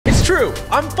true.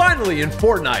 I'm finally in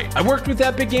Fortnite. I worked with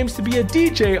Epic Games to be a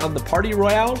DJ on the Party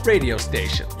Royale radio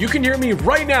station. You can hear me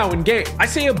right now in game. I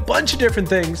say a bunch of different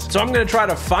things, so I'm gonna try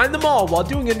to find them all while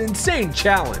doing an insane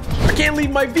challenge. I can't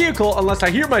leave my vehicle unless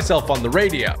I hear myself on the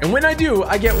radio. And when I do,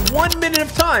 I get 1 minute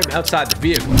of time outside the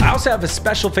vehicle. I also have a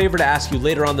special favor to ask you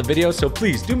later on the video, so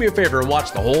please do me a favor and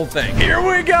watch the whole thing. Here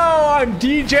we go. I'm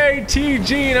DJ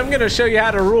TG, and I'm gonna show you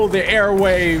how to rule the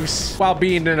airwaves while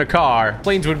being in a car.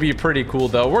 Planes would be pretty cool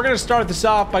though. We're gonna start this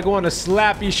off by going to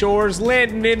Slappy Shores,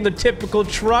 landing in the typical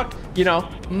truck, you know,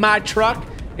 my truck,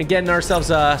 and getting ourselves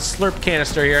a slurp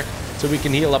canister here so we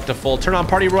can heal up to full. Turn on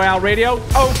Party Royale radio.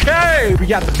 Okay, we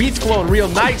got the beats flowing real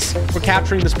nice. We're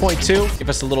capturing this point too. Give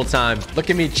us a little time.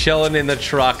 Look at me chilling in the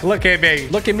truck. Look at me.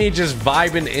 Look at me just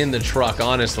vibing in the truck,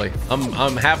 honestly.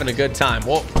 I'm having a good time.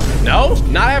 Well, no,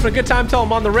 not having a good time till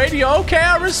I'm on the radio. Okay,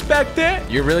 I respect it.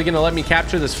 You're really gonna let me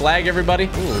capture this flag, everybody?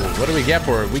 Ooh, what do we get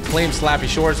for it? We claim Slappy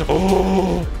Shores.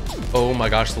 Oh my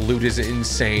gosh, the loot is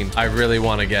insane. I really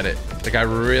want to get it. Like, I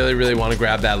really want to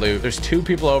grab that loot. There's 2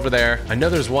 people over there. I know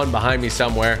there's one behind me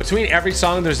somewhere. Between every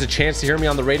song, there's a chance to hear me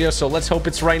on the radio, so let's hope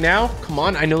it's right now. Come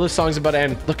on, I know this song's about to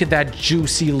end. Look at that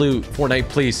juicy loot. Fortnite,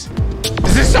 please.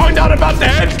 Is this song not about to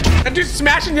end? That dude's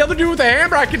smashing the other dude with a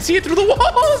hammer. I can see it through the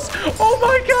walls. Oh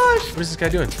my gosh. What is this guy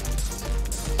doing?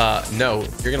 No,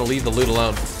 you're gonna leave the loot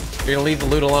alone. You're gonna leave the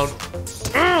loot alone.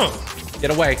 Get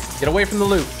away. Get away from the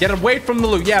loot. Get away from the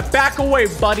loot. Yeah, back away,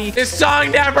 buddy. This song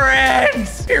never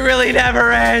ends. It really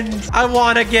never ends. I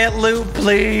want to get loot,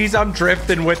 please. I'm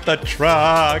drifting with the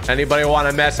truck. Anybody want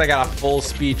to mess? I got a full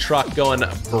speed truck going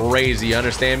crazy. You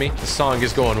understand me? The song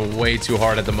is going way too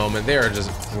hard at the moment. They are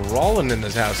just rolling in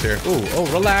this house here. Ooh, oh,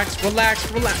 relax,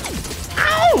 relax, relax.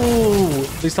 Ow!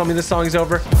 Please tell me this song is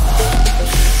over.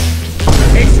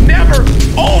 It's never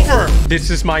over.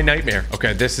 This is my nightmare.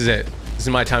 Okay, this is it. This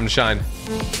is my time to shine.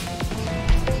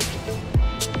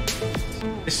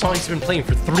 This song's been playing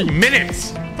for 3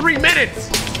 minutes. 3 minutes.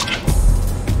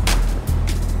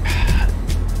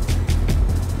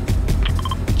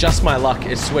 Just my luck.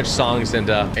 It switched songs and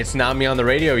it's not me on the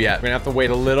radio yet. We're gonna have to wait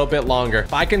a little bit longer.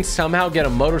 If I can somehow get a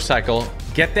motorcycle,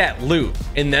 get that loot,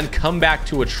 and then come back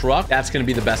to a truck, that's gonna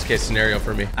be the best case scenario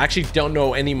for me. I actually don't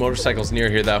know any motorcycles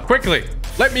near here though. Quickly,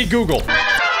 let me Google.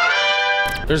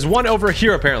 There's one over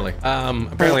here, apparently.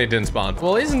 Apparently it didn't spawn.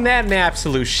 Well, isn't that an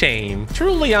absolute shame?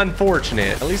 Truly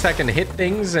unfortunate. At least I can hit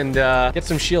things and get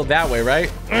some shield that way,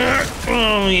 right?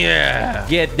 Oh, yeah.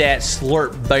 Get that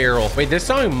slurp barrel. Wait, this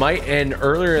song might end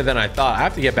earlier than I thought. I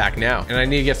have to get back now. And I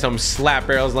need to get some slap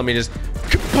barrels. Let me just...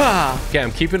 Okay,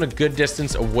 I'm keeping a good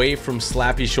distance away from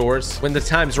Slappy Shores. When the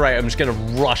time's right, I'm just gonna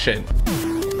rush it.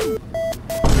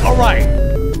 All right.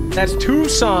 That's 2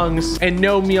 songs and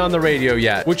no me on the radio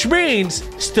yet, which means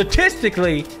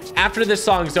statistically, after this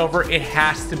song's over, it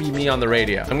has to be me on the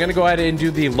radio. I'm gonna go ahead and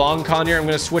do the long con here. I'm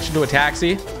gonna switch into a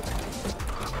taxi.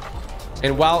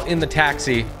 And while in the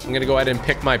taxi, I'm gonna go ahead and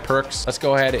pick my perks. Let's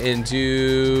go ahead and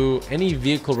do any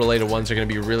vehicle related ones are gonna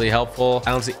be really helpful.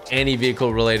 I don't see any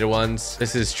vehicle related ones.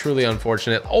 This is truly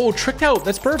unfortunate. Oh, tricked out.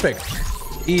 That's perfect.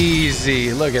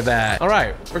 Easy. Look at that. All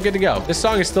right, we're good to go. This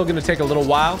song is still going to take a little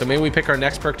while, so maybe we pick our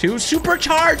next perk too.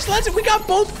 Supercharged. We got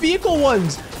both vehicle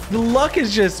ones. The luck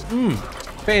is just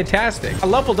fantastic. I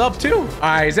leveled up too. All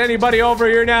right, is anybody over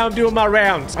here now? I'm doing my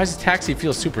rounds. Why does the taxi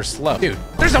feel super slow? Dude,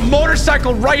 there's a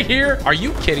motorcycle right here. Are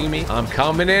you kidding me? I'm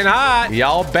coming in hot.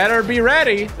 Y'all better be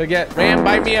ready to get ran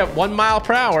by me at 1 mile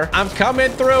per hour. I'm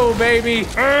coming through, baby.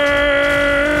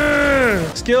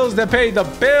 Skills that pay the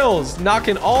bills,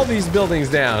 knocking all these buildings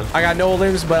down. I got no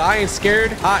limbs, but I ain't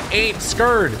scared. I ain't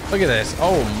scared. Look at this.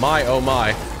 Oh my, oh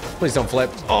my. Please don't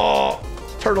flip. Oh,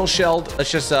 turtle shelled.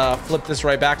 Let's just flip this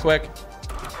right back quick.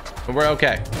 And we're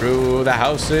okay. Through the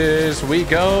houses we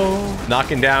go,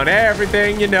 knocking down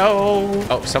everything, you know.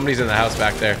 Oh, somebody's in the house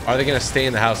back there. Are they gonna stay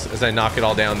in the house as I knock it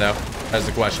all down though? That's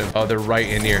the question. Oh, they're right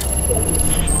in here.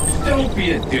 Don't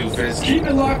be a doofus. Keep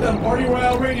it locked on Party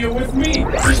Royale Radio with me,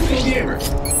 Crystal Gamer.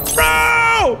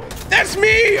 Bro, that's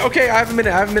me. Okay, I have a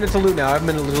minute. I have a minute to loot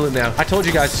now. I told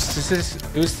you guys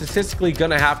it was statistically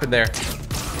gonna happen there.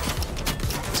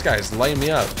 This guy is lighting me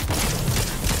up.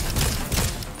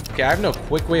 Okay, I have no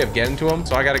quick way of getting to him,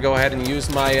 so I got to go ahead and use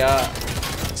my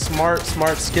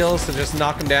smart skills to just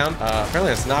knock him down.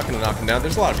 Apparently, it's not going to knock him down.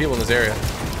 There's a lot of people in this area.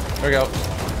 There we go.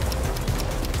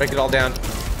 Break it all down.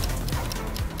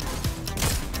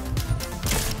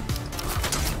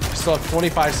 Still have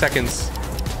 25 seconds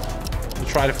to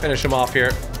try to finish him off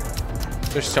here.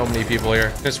 There's so many people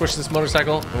here. I'm gonna switch this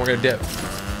motorcycle and we're gonna dip.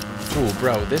 Ooh,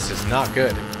 bro, this is not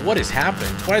good. What is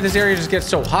happening? Why did this area just get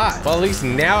so hot? Well, at least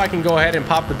now I can go ahead and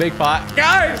pop the big pot.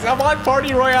 Guys, I'm on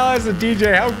Party Royale as a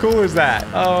DJ. How cool is that?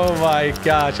 Oh my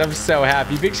gosh, I'm so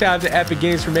happy. Big shout out to Epic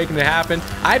Games for making it happen.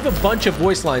 I have a bunch of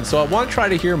voice lines, so I want to try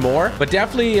to hear more, but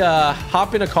definitely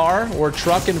hop in a car or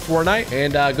truck in Fortnite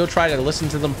and go try to listen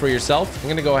to them for yourself. I'm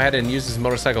gonna go ahead and use this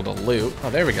motorcycle to loot. Oh,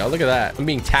 there we go. Look at that. I'm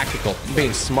being tactical. I'm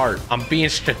being smart. I'm being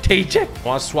strategic. I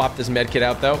want to swap this med kit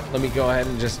out though. Let me go ahead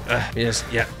and just,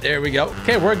 yeah, there we go.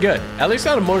 Okay, we're good. At least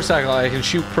on a motorcycle, I can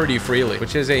shoot pretty freely,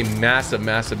 which is a massive,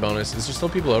 massive bonus. Is there still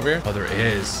people over here? Oh, there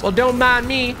is. Well, don't mind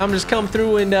me. I'm just come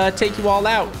through and take you all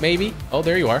out, maybe. Oh,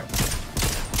 there you are.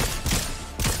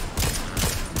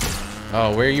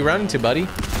 Oh, where are you running to, buddy?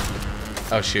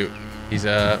 Oh, shoot. He's,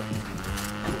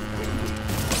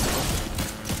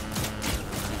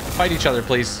 fight each other,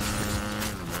 please.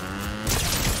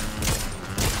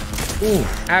 Ooh,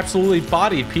 absolutely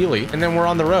bodied Peely. And then we're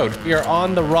on the road. We are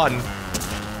on the run.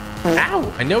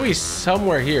 Ow! I know he's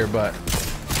somewhere here, but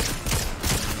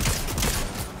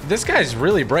this guy's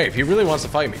really brave. He really wants to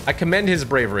fight me. I commend his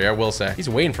bravery, I will say. He's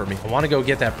waiting for me. I want to go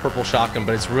get that purple shotgun,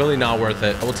 but it's really not worth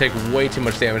it. I will take way too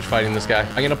much damage fighting this guy.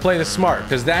 I'm going to play this smart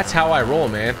because that's how I roll,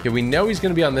 man. Okay, we know he's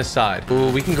going to be on this side.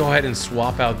 Ooh, we can go ahead and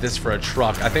swap out this for a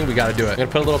truck. I think we got to do it. I'm going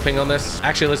to put a little ping on this.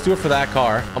 Actually, let's do it for that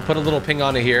car. I'll put a little ping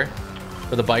on it here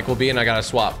where the bike will be, and I got to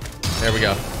swap. There we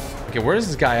go. Okay, where's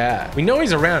this guy at? We know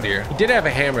he's around here. He did have a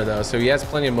hammer, though, so he has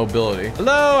plenty of mobility.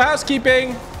 Hello,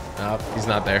 housekeeping. Oh, he's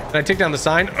not there. Can I take down the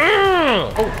sign?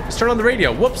 Oh, let's turn on the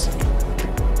radio. Whoops.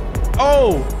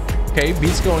 Oh, okay.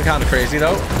 Beat's going kind of crazy,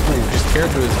 though. Ooh, just tear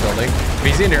through this building. If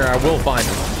he's in here, I will find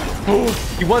him.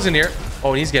 Oh, he was in here. Oh,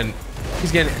 and he's getting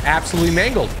absolutely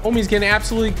mangled. Oh, he's getting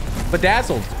absolutely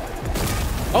bedazzled.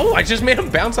 Oh, I just made him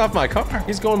bounce off my car.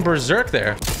 He's going berserk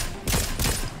there.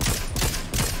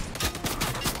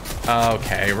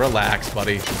 Okay, relax,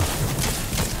 buddy.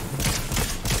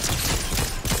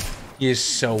 He is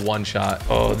so one shot.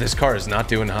 Oh, this car is not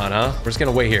doing hot, huh? We're just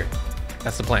gonna wait here.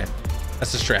 That's the plan.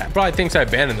 That's the strat. Probably thinks I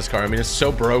abandoned this car. I mean, it's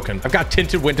so broken. I've got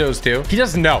tinted windows too. He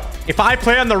doesn't know. If I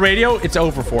play on the radio, it's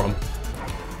over for him.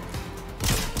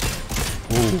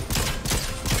 Ooh.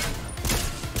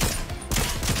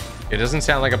 It doesn't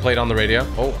sound like I played on the radio.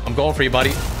 Oh, I'm going for you,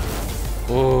 buddy.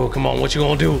 Oh, come on. What you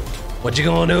gonna do? What you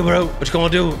gonna do, bro? What you gonna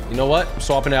do? You know what? I'm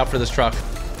swapping it out for this truck.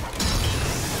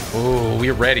 Oh,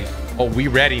 we're ready. Oh, we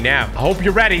ready now. I hope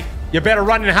you're ready. You better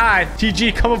run and hide.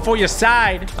 TG coming for your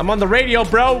side. I'm on the radio,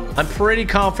 bro. I'm pretty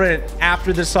confident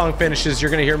after this song finishes,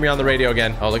 you're gonna hear me on the radio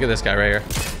again. Oh, look at this guy right here.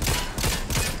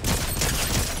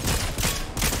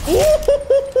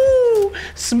 Ooh,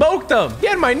 smoked him. He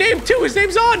had my name too. His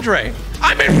name's Andre.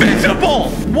 I'm invisible.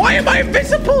 Why am I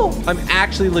invisible? I'm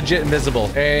actually legit invisible.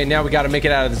 Hey, now we got to make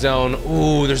it out of the zone.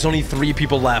 Ooh, there's only 3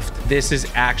 people left. This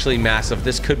is actually massive.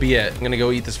 This could be it. I'm going to go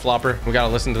eat this flopper. We got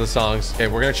to listen to the songs. Okay,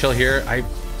 we're going to chill here.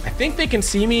 I think they can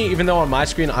see me, even though on my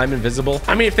screen, I'm invisible.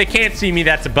 I mean, if they can't see me,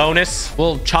 that's a bonus.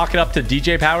 We'll chalk it up to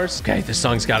DJ powers. Okay, this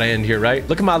song's got to end here, right?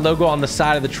 Look at my logo on the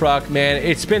side of the truck, man.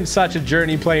 It's been such a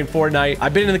journey playing Fortnite.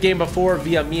 I've been in the game before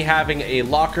via me having a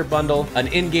locker bundle, an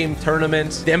in-game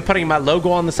tournament, then putting my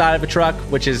logo on the side of a truck,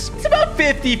 which is, it's about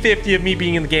 50-50 of me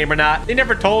being in the game or not. They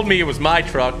never told me it was my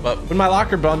truck, but when my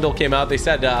locker bundle came out, they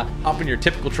said, hop in your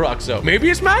typical truck. So maybe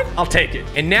it's mine. I'll take it.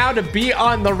 And now to be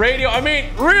on the radio, I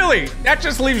mean, really, that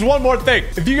just leaves one more thing.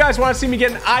 If you guys want to see me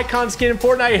get an icon skin in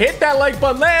Fortnite, hit that like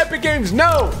button. Let Epic Games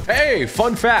know. Hey,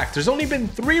 fun fact. There's only been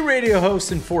 3 radio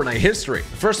hosts in Fortnite history.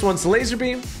 The first one's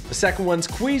Laserbeam, the second one's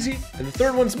Queasy, and the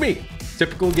third one's me.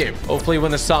 Typical game. Hopefully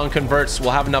when the song converts,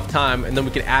 we'll have enough time and then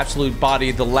we can absolute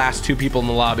body the last 2 people in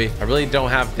the lobby. I really don't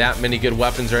have that many good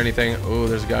weapons or anything. Oh,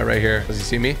 there's a guy right here. Does he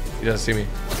see me? He does see me.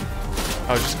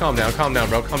 Oh, just calm down,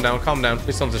 bro. Calm down.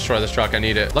 Please don't destroy this truck. I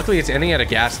need it. Luckily, it's ending at a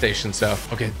gas station, so.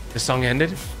 Okay, this song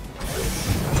ended.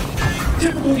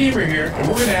 Typical gamer here, and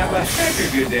we're gonna have a heck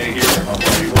of a good day here on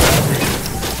Party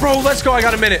Royale. Bro, let's go. I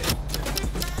got a minute.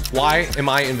 Why am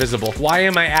I invisible? Why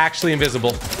am I actually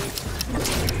invisible?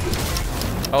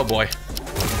 Oh, boy.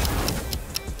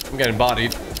 I'm getting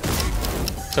bodied.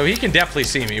 So he can definitely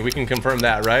see me. We can confirm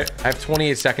that, right? I have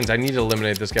 28 seconds. I need to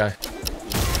eliminate this guy.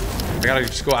 I gotta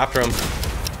just go after him.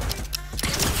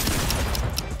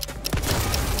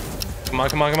 Come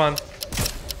on.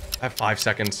 I have 5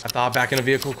 seconds. I have to hop back in a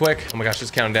vehicle quick. Oh my gosh, it's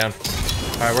counting down.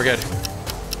 All right, we're good.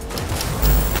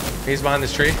 He's behind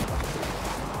this tree.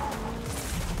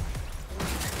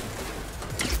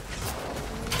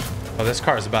 Oh, this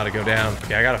car is about to go down.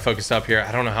 Okay, I gotta focus up here.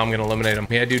 I don't know how I'm gonna eliminate him.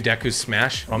 May I do Deku's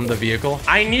smash from the vehicle?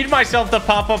 I need myself to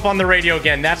pop up on the radio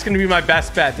again. That's gonna be my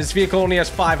best bet. This vehicle only has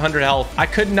 500 health. I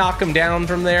could knock him down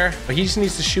from there, but he just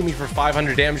needs to shoot me for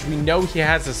 500 damage. We know he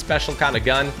has a special kind of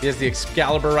gun. He has the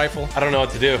Excalibur rifle. I don't know what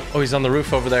to do. Oh, he's on the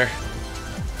roof over there.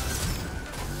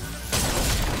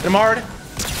 Hit him hard.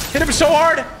 Hit him so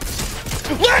hard.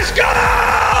 Let's go!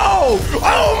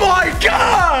 Oh my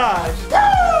gosh!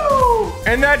 Woo!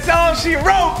 And that's all she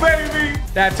wrote, baby.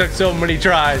 That took so many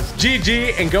tries.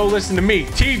 GG, and go listen to me,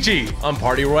 TG, on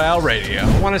Party Royale Radio.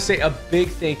 I want to say a big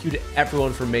thank you to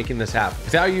everyone for making this happen.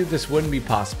 Without you, this wouldn't be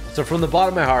possible. So from the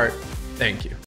bottom of my heart, thank you.